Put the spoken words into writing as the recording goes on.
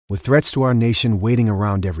With threats to our nation waiting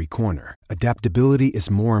around every corner, adaptability is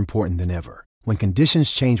more important than ever. When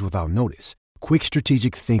conditions change without notice, quick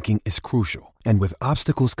strategic thinking is crucial. And with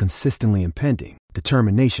obstacles consistently impending,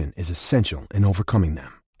 determination is essential in overcoming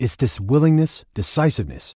them. It's this willingness,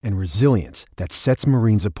 decisiveness, and resilience that sets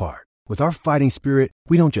Marines apart. With our fighting spirit,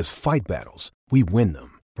 we don't just fight battles, we win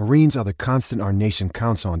them. Marines are the constant our nation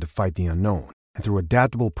counts on to fight the unknown. And through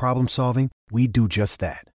adaptable problem solving, we do just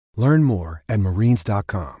that. Learn more at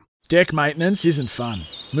marines.com. Deck maintenance isn't fun.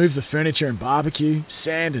 Move the furniture and barbecue,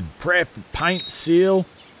 sand and prep, paint, seal,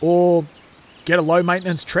 or get a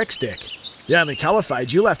low-maintenance Trex deck. The only colour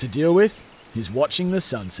fade you'll have to deal with is watching the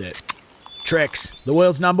sunset. Trex, the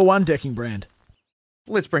world's #1 decking brand.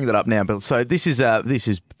 Let's bring that up now, Bill. So this is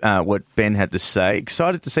what Ben had to say.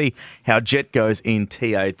 Excited to see how Jett goes in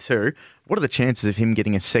TA2. What are the chances of him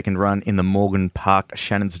getting a second run in the Morgan Park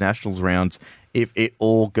Shannon's Nationals rounds if it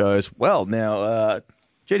all goes well? Now,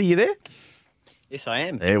 Jett, are you there? Yes, I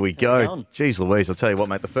am. There we go. Jeez Louise, I'll tell you what,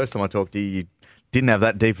 mate, the first time I talked to you, you didn't have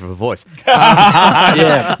that deep of a voice.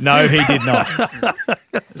 Yeah. No, he did not.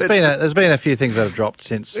 There's been a few things that have dropped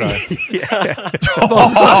since. So.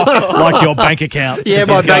 Like your bank account. Yeah,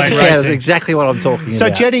 my bank account is exactly what I'm talking about. So,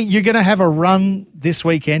 Jetty, you're going to have a run this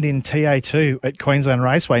weekend in TA2 at Queensland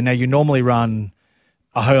Raceway. Now, you normally run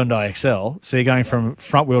a Hyundai XL, so you're going from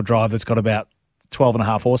front-wheel drive that's got about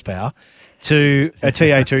 12.5 horsepower to a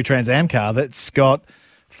TA2 Trans Am car that's got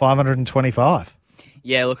 525.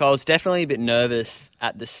 Yeah, look, I was definitely a bit nervous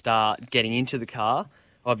at the start getting into the car.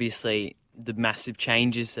 Obviously, the massive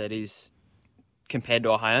changes that is compared to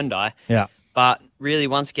a Hyundai. Yeah. But really,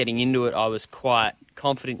 once getting into it, I was quite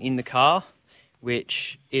confident in the car,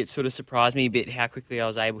 which it sort of surprised me a bit how quickly I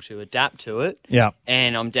was able to adapt to it. Yeah.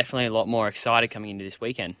 And I'm definitely a lot more excited coming into this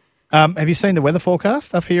weekend. Have you seen the weather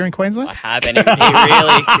forecast up here in Queensland? I have, and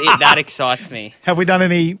that excites me. Have we done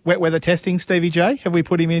any wet weather testing, Stevie J? Have we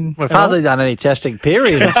put him in? We've hardly done any testing,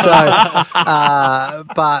 period. So,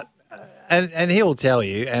 but he'll tell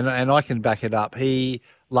you, and I can back it up. He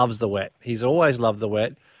loves the wet. He's always loved the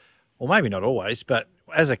wet. Well, maybe not always, but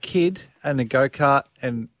as a kid and a go-kart,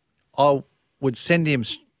 and I would send him,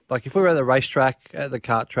 like if we were at the racetrack, at the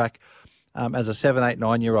kart track, as a 7, 8,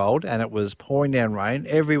 9-year-old, and it was pouring down rain,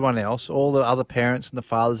 everyone else, all the other parents and the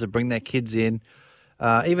fathers would bring their kids in,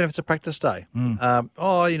 even if it's a practice day. It's going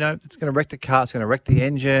to wreck the car, it's going to wreck the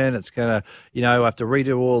engine, it's going to, have to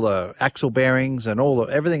redo all the axle bearings and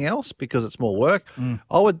everything else because it's more work.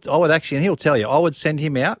 I would actually, and he'll tell you, I would send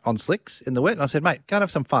him out on slicks in the wet, and I said, mate, go and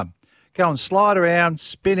have some fun. Go and slide around,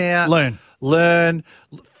 spin out. Learn,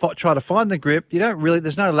 try to find the grip.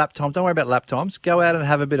 There's no lap times. Don't worry about lap times. Go out and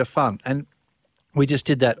have a bit of fun. And we just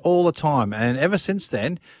did that all the time. And ever since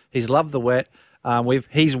then, he's loved the wet.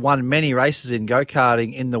 He's won many races in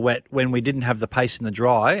go-karting in the wet when we didn't have the pace in the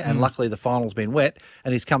dry. And luckily the final's been wet.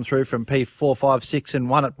 And he's come through from P4, 5, 6 and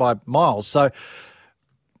won it by miles. So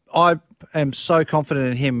I am so confident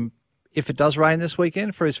in him. If it does rain this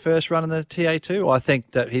weekend for his first run in the TA2, I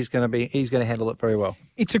think that he's going to handle it very well.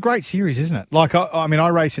 It's a great series, isn't it? Like, I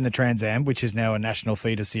race in the Trans Am, which is now a national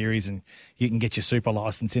feeder series, and you can get your super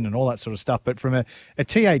license in and all that sort of stuff. But from a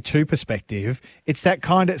TA2 perspective, it's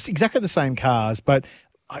exactly the same cars, but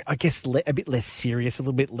I guess a bit less serious, a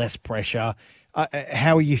little bit less pressure.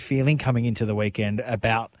 How are you feeling coming into the weekend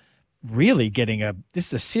about really this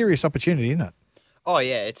is a serious opportunity, isn't it? Oh,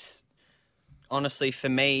 yeah, honestly, for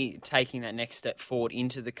me, taking that next step forward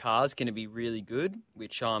into the car is going to be really good,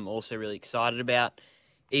 which I'm also really excited about.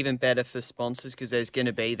 Even better for sponsors because there's going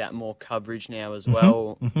to be that more coverage now as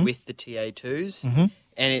well with the TA2s.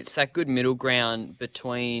 And it's that good middle ground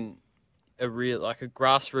between a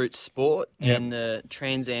grassroots sport and the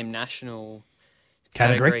Trans Am National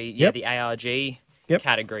category. The ARG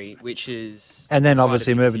category, which is... And then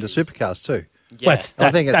obviously moving to supercars too. Yeah.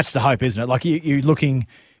 Well, that's the hope, isn't it? Like you're looking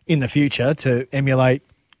in the future to emulate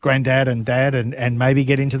granddad and dad and maybe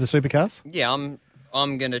get into the supercars? Yeah,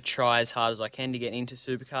 I'm going to try as hard as I can to get into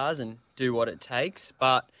supercars and do what it takes.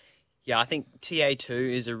 But, yeah, I think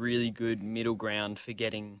TA2 is a really good middle ground for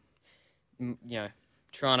getting,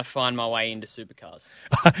 trying to find my way into supercars.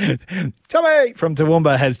 Tommy from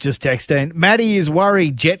Toowoomba has just texted in, Matty is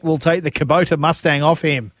worried Jett will take the Kubota Mustang off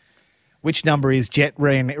him. Which number is Jett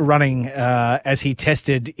running as he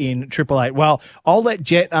tested in 888? Well, I'll let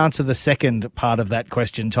Jett answer the second part of that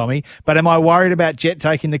question, Tommy. But am I worried about Jett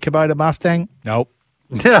taking the Kubota Mustang? Nope.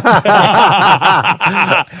 And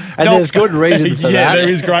there's good reason for that. Yeah, there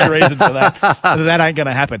is great reason for that. That ain't going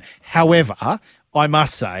to happen. However, I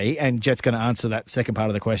must say, and Jett's going to answer that second part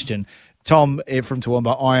of the question, Tom from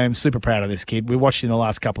Toowoomba, I am super proud of this kid. We watched him the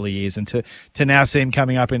last couple of years, and to now see him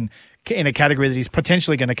coming up in in a category that he's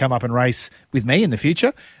potentially going to come up and race with me in the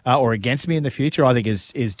future or against me in the future, I think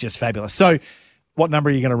is just fabulous. So what number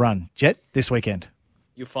are you going to run, Jett, this weekend?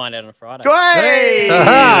 You'll find out on Friday. Hey!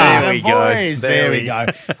 There we go. Boys, there we go.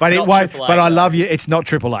 But it won't. But I love you. It's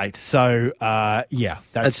not 888. So yeah,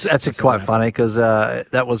 that's quite funny because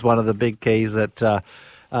that was one of the big keys that a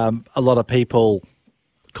lot of people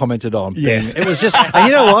commented on. Yes. It was just, and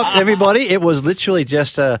you know what, everybody, it was literally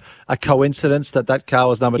just a coincidence that car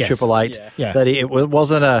was number 888. Yeah. That it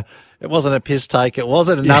wasn't a piss take. It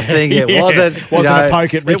wasn't a nothing. It wasn't a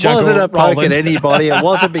poke at Rich It wasn't a Uncle poke Roland. at anybody. It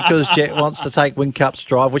wasn't because Jett wants to take Win Cup's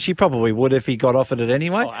drive, which he probably would if he got offered it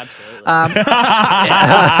anyway. Oh, absolutely.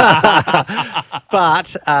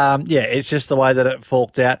 But yeah, it's just the way that it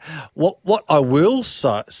forked out. What I will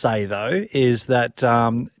say though is that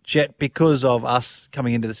Jett, because of us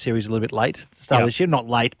coming into the series a little bit late, start of this year, not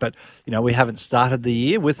late, but we haven't started the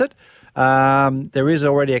year with it. There is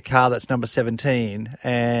already a car that's number 17,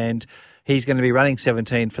 and he's going to be running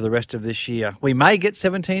 17 for the rest of this year. We may get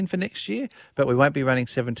 17 for next year, but we won't be running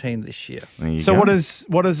 17 this year. So what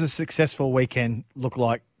does a successful weekend look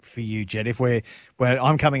like for you, Jett? If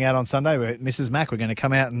I'm coming out on Sunday, we're at Mrs. Mac, we're going to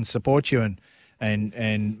come out and support you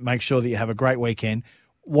and make sure that you have a great weekend.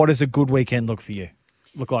 What does a good weekend look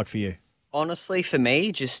like for you? Honestly, for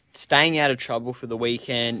me, just staying out of trouble for the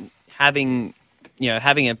weekend, having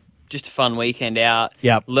just a fun weekend out,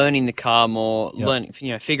 learning the car more,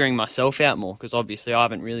 figuring myself out more, because obviously I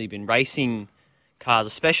haven't really been racing cars,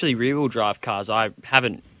 especially rear-wheel drive cars. I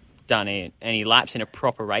haven't done any laps in a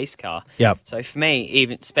proper race car. So for me,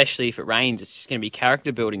 even especially if it rains, it's just going to be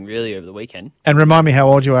character building really over the weekend. And remind me how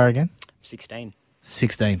old you are again? 16.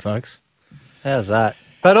 16, folks. How's that?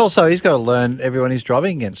 But also, he's got to learn everyone he's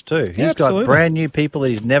driving against too. He's got brand new people that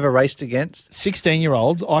he's never raced against.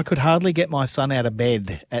 16-year-olds, I could hardly get my son out of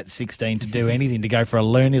bed at 16 to do anything, to go for a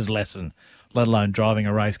learner's lesson, let alone driving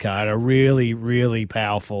a race car. A really, really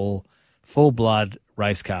powerful, full-blood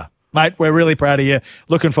race car. Mate, we're really proud of you.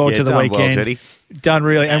 Looking forward to the weekend. Well, Jetty. Done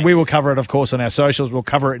really. Thanks. And we will cover it, of course, on our socials. We'll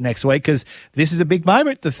cover it next week because this is a big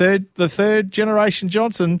moment. The third generation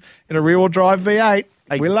Johnson in a rear-wheel drive V8.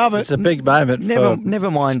 We love it. It's a big moment.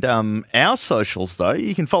 Never mind our socials, though.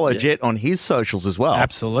 You can follow Jett on his socials as well.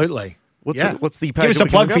 Absolutely. What's the page? Give us a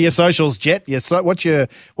plug for your socials, Jett. What's your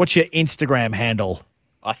Instagram handle?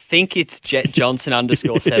 I think it's Jett Johnson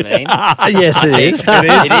 _17. Yes, it is. It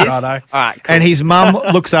is. Righto. All right, cool. And his mum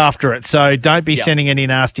looks after it, so don't be sending any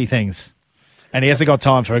nasty things. And he hasn't got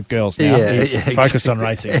time for girls now. He's focused on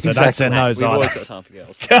racing, so don't send those We've either. always got time for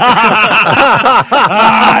girls. Take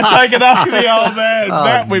it up to the old man.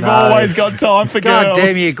 Matt, we've always got time for God girls.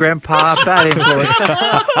 damn you, Grandpa. Bad influence.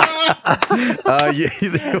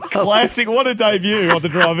 Classic. What a debut on the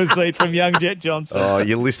driver's seat from young Jett Johnson. Oh,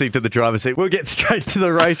 you're listening to the driver's seat. We'll get straight to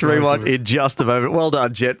the race rewind in just a moment. Well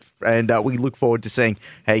done, Jett. And we look forward to seeing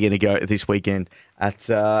how you're going to go this weekend at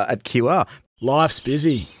QR. Life's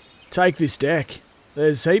busy. Take this deck.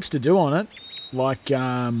 There's heaps to do on it, like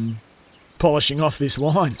polishing off this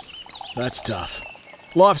wine. That's tough.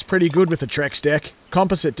 Life's pretty good with a Trex deck.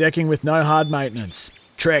 Composite decking with no hard maintenance.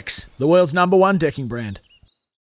 Trex, the world's #1 decking brand.